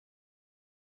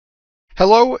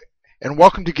Hello and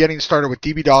welcome to Getting Started with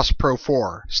dbDOS Pro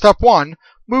 4. Step 1,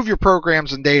 move your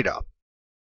programs and data.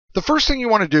 The first thing you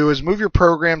want to do is move your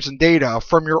programs and data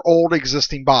from your old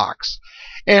existing box.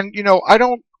 And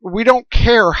we don't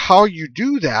care how you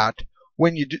do that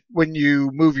when you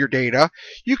move your data.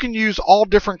 You can use all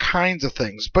different kinds of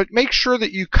things, but make sure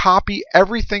that you copy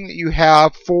everything that you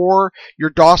have for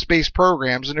your DOS-based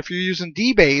programs. And if you're using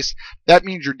dbase, that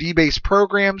means your dbase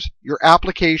programs, your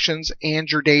applications, and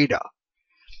your data.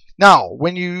 Now,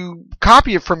 when you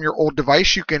copy it from your old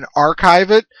device, you can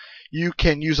archive it. You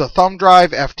can use a thumb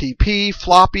drive, FTP,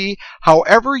 floppy,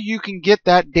 however you can get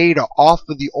that data off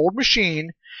of the old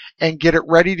machine and get it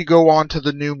ready to go on to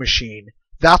the new machine.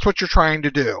 That's what you're trying to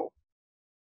do.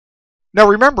 Now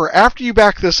remember, after you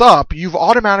back this up, you've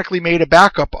automatically made a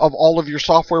backup of all of your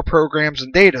software programs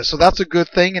and data. So that's a good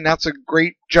thing, and that's a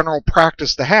great general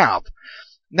practice to have.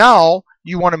 Now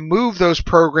you want to move those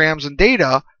programs and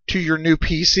data to your new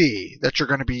PC that you're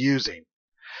going to be using.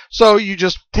 So you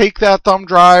just take that thumb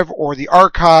drive or the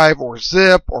archive or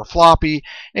zip or floppy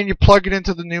and you plug it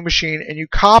into the new machine and you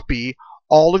copy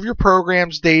all of your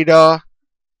programs, data,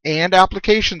 and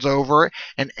applications over,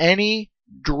 and any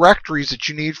directories that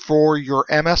you need for your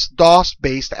MS-DOS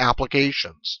based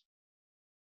applications.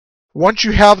 Once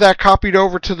you have that copied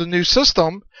over to the new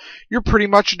system, you're pretty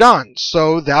much done.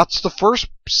 So that's the first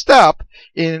step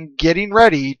in getting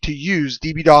ready to use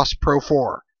dbDOS Pro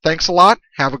 4. Thanks a lot.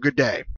 Have a good day.